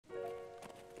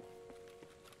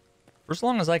For as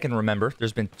long as I can remember,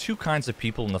 there's been two kinds of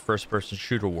people in the first-person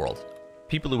shooter world.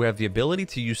 People who have the ability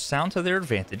to use sound to their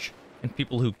advantage, and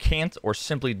people who can't or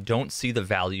simply don't see the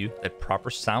value that proper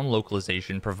sound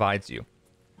localization provides you.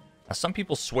 Now, some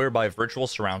people swear by virtual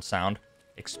surround sound,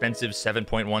 expensive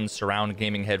 7.1 surround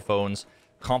gaming headphones,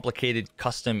 complicated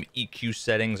custom EQ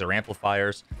settings or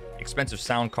amplifiers, expensive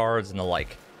sound cards, and the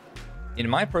like. In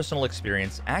my personal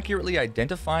experience, accurately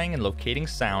identifying and locating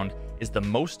sound is the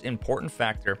most important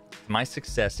factor to my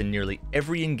success in nearly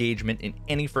every engagement in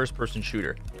any first-person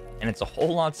shooter, and it's a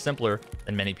whole lot simpler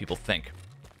than many people think.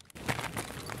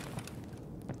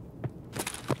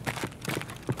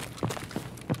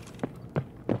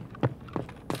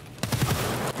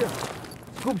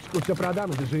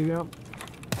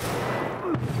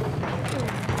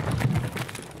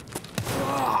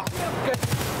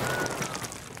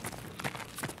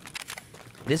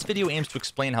 This video aims to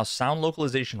explain how sound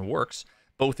localization works,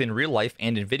 both in real life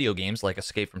and in video games like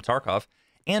Escape from Tarkov,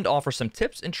 and offer some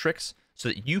tips and tricks so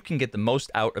that you can get the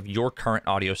most out of your current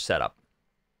audio setup.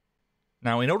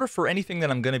 Now, in order for anything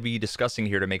that I'm going to be discussing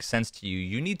here to make sense to you,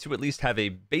 you need to at least have a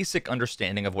basic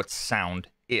understanding of what sound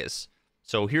is.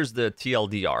 So here's the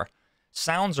TLDR.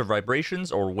 Sounds are vibrations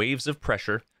or waves of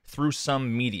pressure through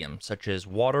some medium, such as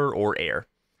water or air.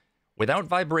 Without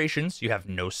vibrations, you have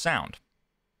no sound.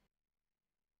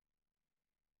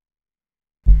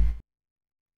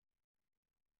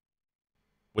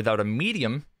 Without a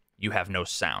medium, you have no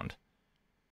sound.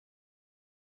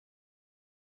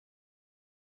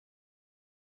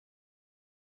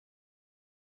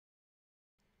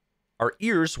 Our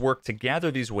ears work to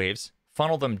gather these waves,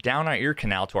 funnel them down our ear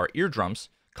canal to our eardrums,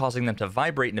 causing them to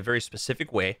vibrate in a very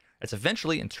specific way that's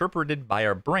eventually interpreted by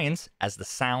our brains as the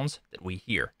sounds that we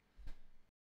hear.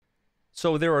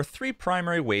 So there are three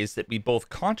primary ways that we both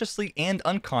consciously and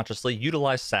unconsciously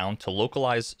utilize sound to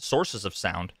localize sources of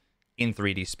sound in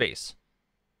 3D space: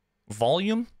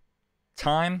 volume,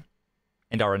 time,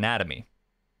 and our anatomy.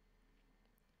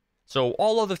 So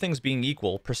all other things being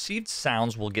equal, perceived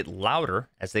sounds will get louder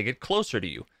as they get closer to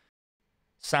you.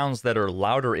 Sounds that are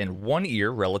louder in one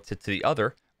ear relative to the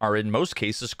other are in most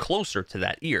cases closer to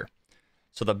that ear.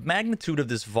 So the magnitude of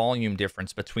this volume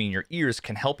difference between your ears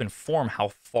can help inform how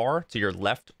far to your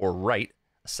left or right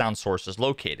a sound source is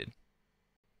located.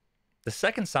 The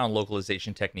second sound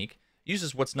localization technique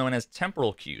uses what's known as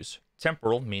temporal cues,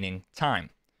 temporal meaning time.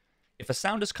 If a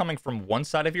sound is coming from one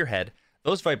side of your head,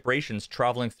 those vibrations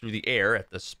traveling through the air,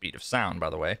 at the speed of sound by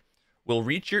the way, will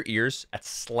reach your ears at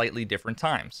slightly different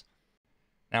times.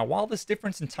 Now, while this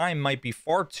difference in time might be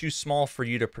far too small for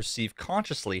you to perceive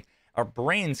consciously, our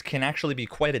brains can actually be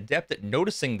quite adept at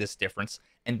noticing this difference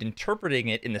and interpreting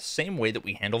it in the same way that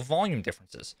we handle volume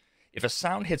differences. If a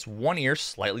sound hits one ear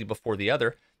slightly before the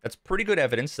other, that's pretty good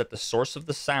evidence that the source of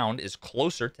the sound is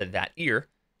closer to that ear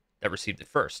that received it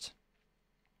first.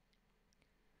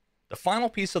 The final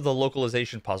piece of the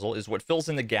localization puzzle is what fills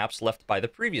in the gaps left by the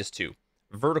previous two: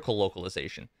 vertical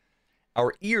localization.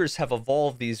 Our ears have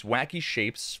evolved these wacky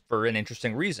shapes for an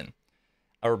interesting reason.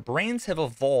 Our brains have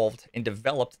evolved and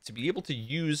developed to be able to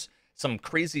use some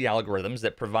crazy algorithms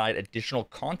that provide additional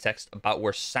context about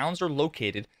where sounds are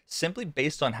located simply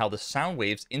based on how the sound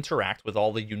waves interact with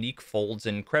all the unique folds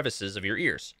and crevices of your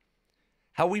ears.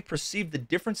 How we perceive the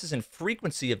differences in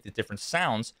frequency of the different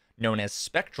sounds, known as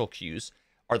spectral cues,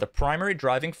 are the primary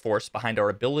driving force behind our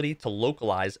ability to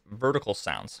localize vertical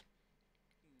sounds.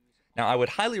 Now, I would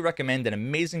highly recommend an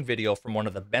amazing video from one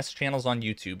of the best channels on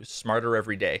YouTube, Smarter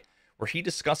Every Day, where he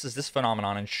discusses this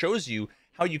phenomenon and shows you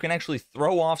how you can actually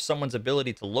throw off someone's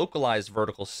ability to localize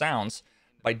vertical sounds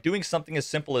by doing something as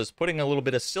simple as putting a little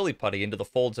bit of silly putty into the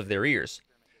folds of their ears.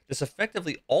 This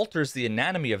effectively alters the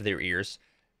anatomy of their ears,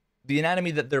 the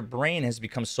anatomy that their brain has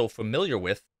become so familiar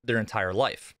with their entire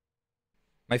life.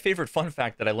 My favorite fun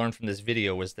fact that I learned from this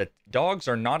video was that dogs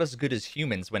are not as good as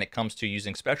humans when it comes to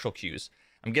using spectral cues.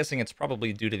 I'm guessing it's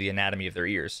probably due to the anatomy of their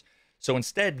ears. So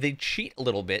instead, they cheat a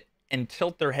little bit and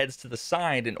tilt their heads to the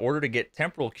side in order to get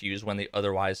temporal cues when they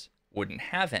otherwise wouldn't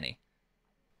have any.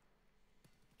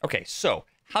 Okay, so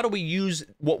how do we use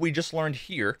what we just learned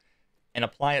here and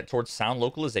apply it towards sound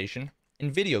localization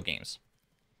in video games?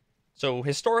 So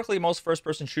historically, most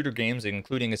first-person shooter games,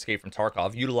 including Escape from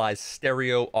Tarkov, utilize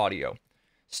stereo audio.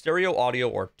 Stereo audio,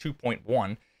 or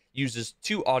 2.1, uses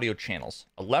two audio channels,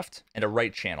 a left and a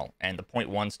right channel, and the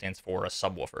 0.1 stands for a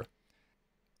subwoofer.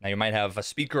 Now, you might have a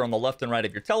speaker on the left and right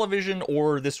of your television,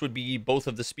 or this would be both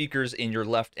of the speakers in your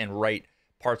left and right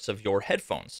parts of your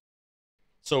headphones.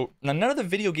 So, now none of the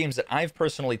video games that I've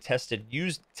personally tested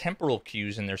used temporal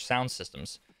cues in their sound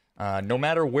systems. No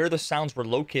matter where the sounds were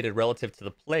located relative to the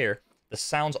player, The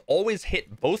sounds always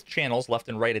hit both channels, left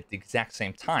and right, at the exact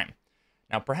same time.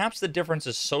 Now, perhaps the difference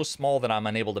is so small that I'm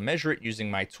unable to measure it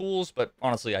using my tools, but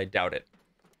honestly, I doubt it.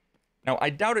 Now, I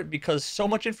doubt it because so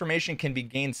much information can be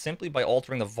gained simply by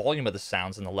altering the volume of the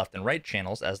sounds in the left and right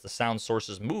channels as the sound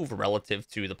sources move relative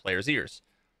to the player's ears.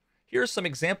 Here are some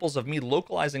examples of me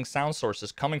localizing sound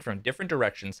sources coming from different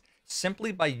directions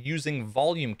simply by using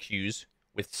volume cues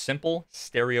with simple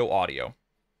stereo audio.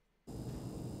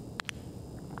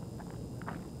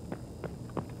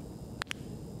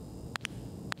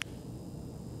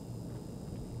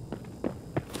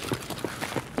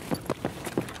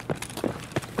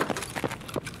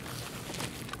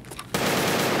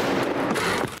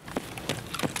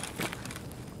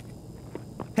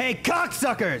 Hey,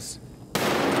 cocksuckers!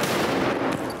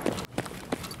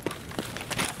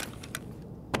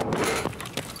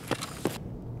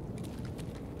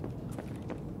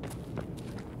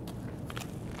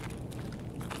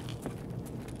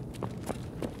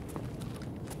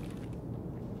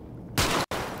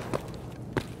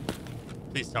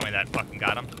 Please tell me that fucking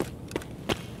got him.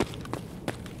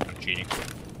 I'm cheating.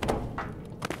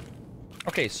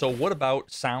 Okay, so what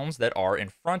about sounds that are in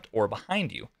front or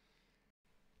behind you?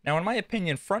 Now, in my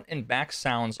opinion, front and back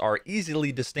sounds are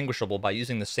easily distinguishable by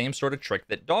using the same sort of trick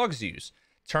that dogs use.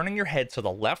 Turning your head to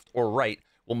the left or right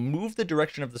will move the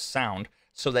direction of the sound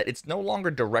so that it's no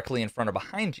longer directly in front or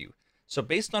behind you. So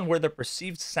based on where the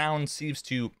perceived sound seems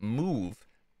to move,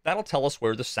 that'll tell us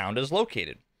where the sound is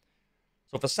located.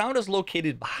 So if a sound is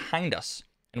located behind us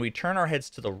and we turn our heads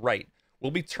to the right,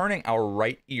 we'll be turning our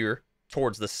right ear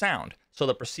towards the sound, so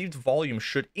the perceived volume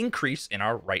should increase in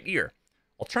our right ear.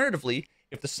 Alternatively,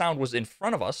 if the sound was in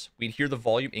front of us, we'd hear the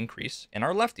volume increase in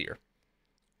our left ear.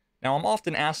 Now, I'm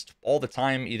often asked all the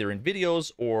time, either in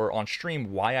videos or on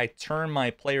stream, why I turn my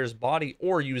player's body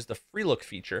or use the free look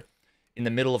feature in the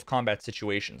middle of combat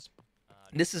situations.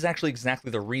 This is actually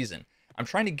exactly the reason. I'm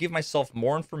trying to give myself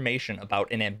more information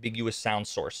about an ambiguous sound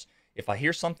source. If I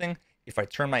hear something, if I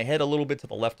turn my head a little bit to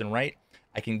the left and right,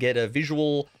 I can get a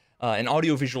visual, an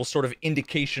audio-visual sort of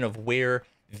indication of where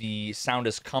the sound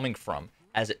is coming from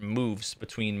as it moves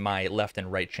between my left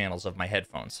and right channels of my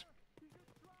headphones.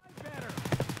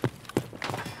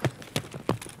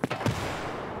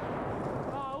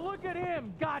 Oh, look at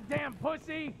him, goddamn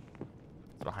pussy!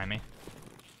 It's behind me.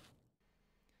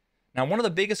 Now, one of the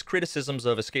biggest criticisms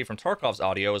of Escape from Tarkov's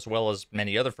audio, as well as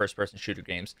many other first-person shooter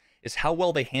games, is how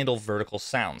well they handle vertical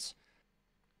sounds.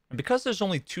 And because there's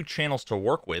only two channels to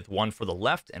work with, one for the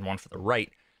left and one for the right,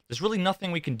 there's really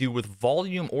nothing we can do with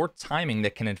volume or timing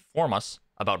that can inform us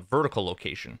about vertical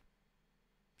location.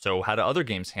 So how do other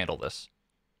games handle this?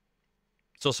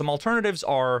 So some alternatives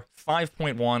are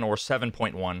 5.1 or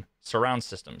 7.1 surround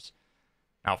systems.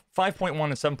 Now, 5.1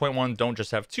 and 7.1 don't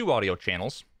just have two audio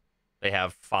channels. They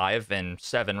have 5 and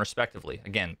 7 respectively.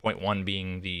 Again, 0.1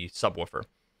 being the subwoofer.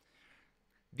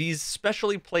 These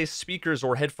specially placed speakers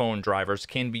or headphone drivers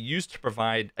can be used to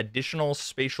provide additional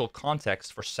spatial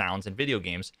context for sounds in video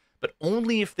games, but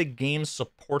only if the game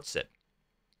supports it.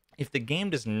 If the game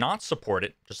does not support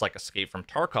it, just like Escape from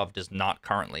Tarkov does not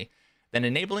currently, then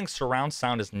enabling surround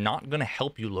sound is not going to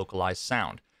help you localize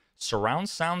sound. Surround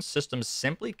sound systems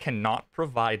simply cannot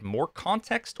provide more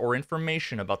context or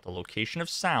information about the location of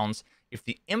sounds if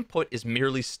the input is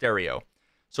merely stereo.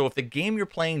 So if the game you're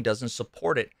playing doesn't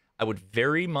support it, I would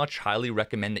very much highly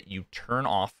recommend that you turn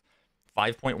off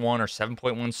 5.1 or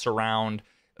 7.1 surround,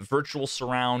 virtual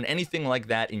surround, anything like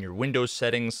that in your Windows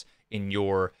settings, in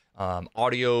your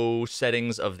audio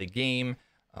settings of the game,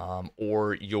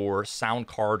 or your sound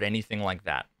card, anything like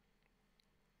that.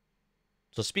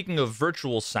 So speaking of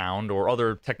virtual sound or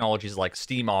other technologies like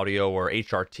Steam Audio or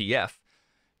HRTF,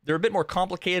 they're a bit more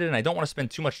complicated and I don't want to spend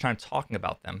too much time talking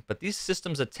about them, but these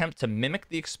systems attempt to mimic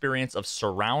the experience of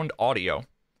surround audio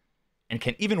and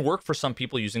can even work for some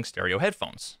people using stereo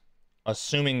headphones,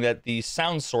 assuming that the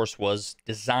sound source was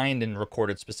designed and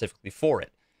recorded specifically for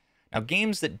it. Now,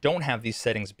 games that don't have these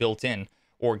settings built in,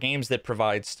 or games that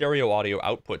provide stereo audio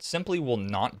output, simply will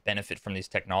not benefit from these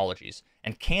technologies,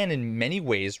 and can in many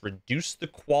ways reduce the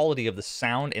quality of the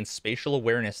sound and spatial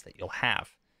awareness that you'll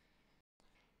have.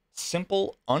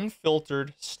 Simple,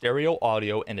 unfiltered stereo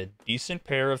audio and a decent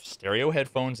pair of stereo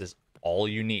headphones is all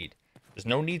you need. There's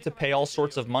no need to pay all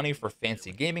sorts of money for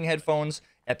fancy gaming headphones,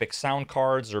 epic sound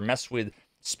cards, or mess with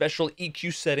special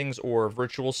EQ settings or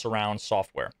virtual surround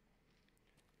software.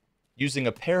 Using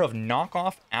a pair of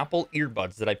knockoff Apple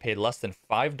earbuds that I paid less than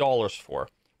 $5 for,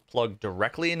 plugged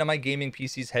directly into my gaming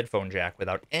PC's headphone jack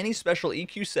without any special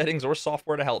EQ settings or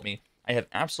software to help me, I have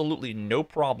absolutely no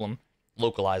problem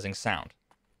localizing sound.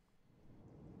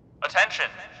 Attention!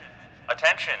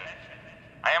 Attention!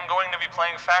 I am going to be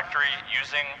playing Factory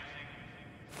using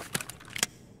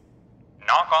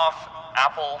knockoff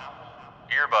Apple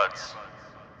earbuds.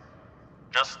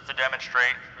 Just to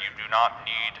demonstrate, you do not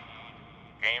need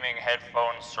gaming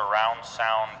headphones, surround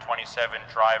sound, 27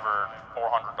 driver,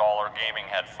 $400 gaming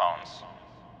headphones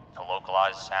to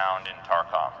localize sound in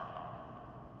Tarkov.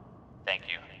 Thank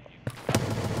you.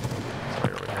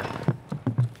 Sorry, over here.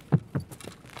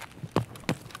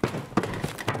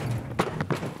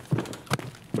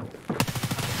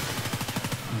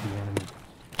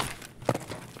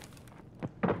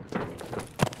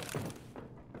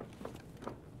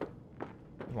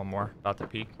 One more, about to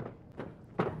peek.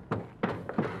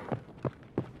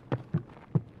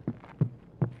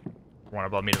 One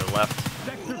above me to the left.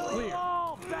 Sector clear.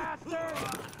 Oh, bastard!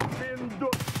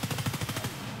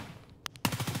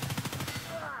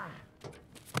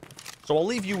 So I'll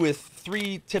leave you with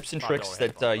 3 tips and tricks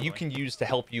that you can use to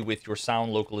help you with your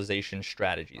sound localization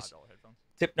strategies.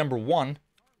 Tip number 1,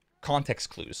 context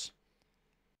clues.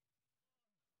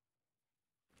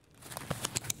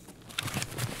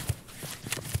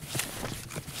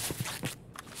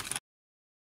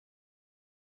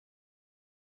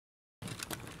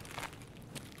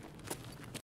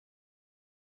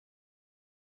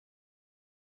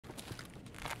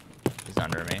 He's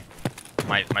under me.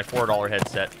 My $4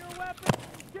 headset. Your weapon.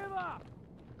 Give up.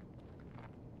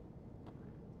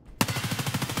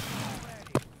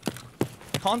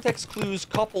 Context clues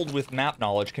coupled with map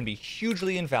knowledge can be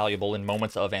hugely invaluable in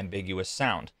moments of ambiguous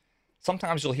sound.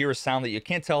 Sometimes you'll hear a sound that you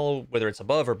can't tell whether it's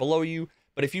above or below you,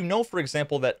 but if you know, for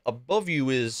example, that above you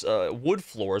is wood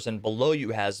floors and below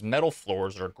you has metal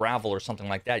floors or gravel or something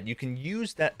like that, you can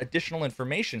use that additional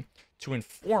information to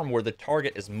inform where the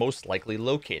target is most likely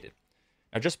located.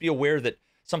 Now just be aware that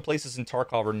some places in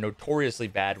Tarkov are notoriously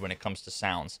bad when it comes to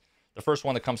sounds. The first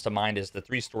one that comes to mind is the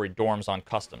 3-story dorms on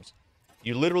Customs.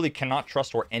 You literally cannot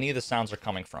trust where any of the sounds are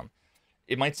coming from.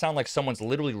 It might sound like someone's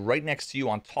literally right next to you,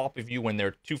 on top of you, when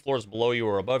they're 2 floors below you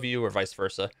or above you, or vice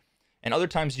versa. And other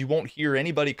times you won't hear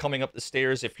anybody coming up the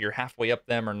stairs if you're halfway up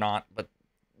them or not. But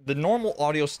the normal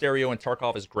audio stereo in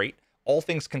Tarkov is great, all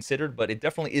things considered, but it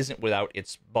definitely isn't without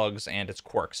its bugs and its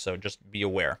quirks, so just be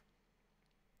aware.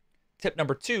 Tip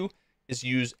number 2 is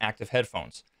use active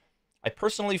headphones. I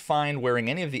personally find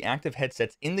wearing any of the active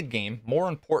headsets in the game more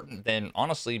important than,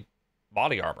 honestly,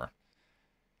 body armor.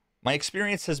 My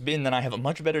experience has been that I have a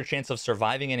much better chance of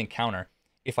surviving an encounter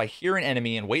if I hear an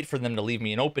enemy and wait for them to leave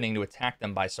me an opening to attack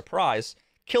them by surprise,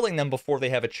 killing them before they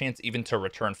have a chance even to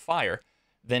return fire,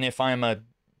 than if I'm a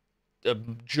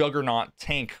juggernaut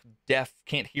tank, deaf,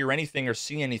 can't hear anything or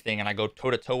see anything, and I go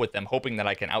toe-to-toe with them, hoping that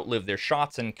I can outlive their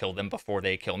shots and kill them before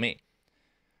they kill me.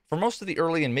 For most of the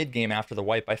early and mid-game after the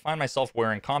wipe, I find myself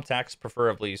wearing contacts,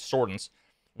 preferably Swordens,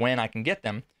 when I can get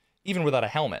them, even without a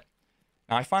helmet.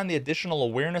 Now, I find the additional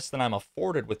awareness that I'm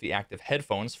afforded with the active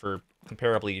headphones for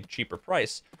comparably cheaper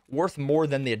price worth more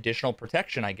than the additional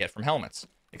protection I get from helmets,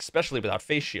 especially without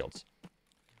face shields.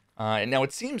 And now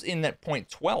it seems in that point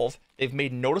 12, they've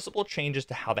made noticeable changes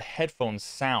to how the headphones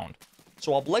sound.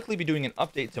 So I'll likely be doing an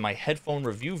update to my headphone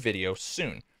review video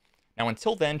soon. Now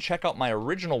until then, check out my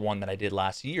original one that I did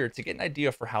last year to get an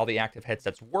idea for how the active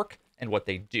headsets work and what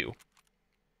they do.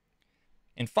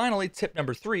 And finally, tip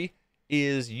number 3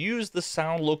 is use the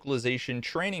sound localization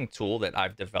training tool that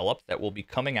I've developed that will be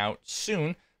coming out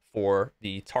soon for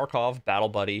the Tarkov Battle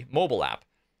Buddy mobile app.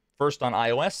 First on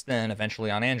iOS, then eventually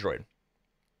on Android.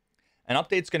 An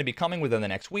update's going to be coming within the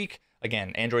next week.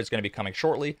 Again, Android's going to be coming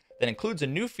shortly. That includes a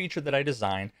new feature that I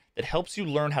designed that helps you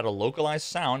learn how to localize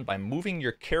sound by moving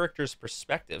your character's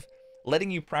perspective,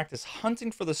 letting you practice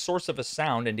hunting for the source of a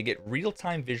sound and to get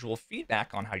real-time visual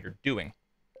feedback on how you're doing.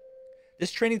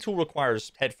 This training tool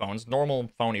requires headphones. Normal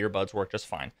phone earbuds work just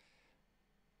fine.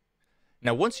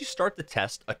 Now, once you start the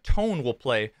test, a tone will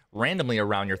play randomly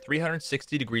around your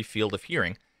 360-degree field of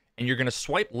hearing, and you're going to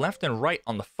swipe left and right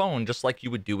on the phone just like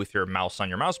you would do with your mouse on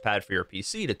your mouse pad for your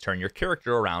PC to turn your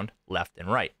character around left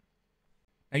and right.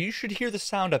 Now, you should hear the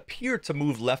sound appear to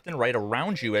move left and right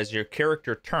around you as your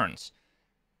character turns.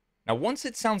 Now, once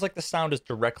it sounds like the sound is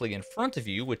directly in front of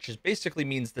you, which basically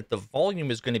means that the volume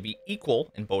is going to be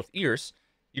equal in both ears,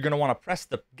 you're going to want to press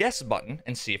the guess button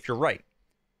and see if you're right.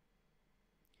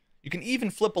 You can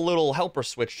even flip a little helper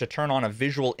switch to turn on a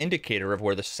visual indicator of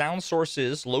where the sound source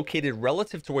is located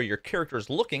relative to where your character is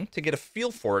looking to get a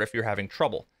feel for it if you're having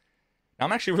trouble. Now,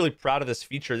 I'm actually really proud of this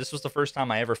feature. This was the first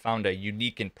time I ever found a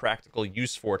unique and practical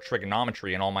use for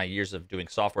trigonometry in all my years of doing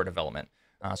software development.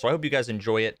 So I hope you guys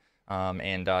enjoy it.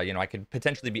 I could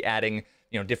potentially be adding,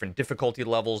 different difficulty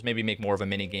levels, maybe make more of a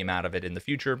mini game out of it in the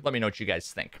future. Let me know what you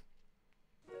guys think.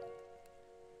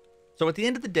 So at the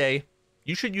end of the day,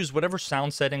 You should use whatever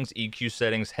sound settings, EQ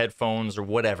settings, headphones, or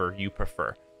whatever you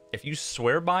prefer. If you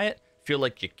swear by it, feel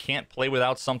like you can't play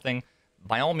without something,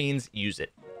 by all means, use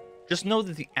it. Just know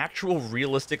that the actual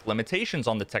realistic limitations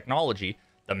on the technology,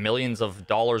 the millions of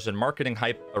dollars in marketing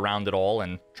hype around it all,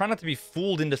 and try not to be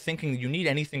fooled into thinking you need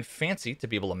anything fancy to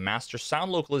be able to master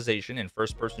sound localization in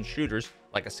first-person shooters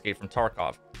like Escape from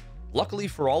Tarkov. Luckily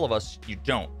for all of us, you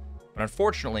don't. But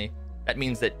unfortunately, that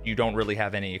means that you don't really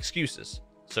have any excuses.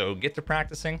 So get to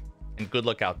practicing, and good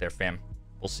luck out there, fam.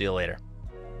 We'll see you later.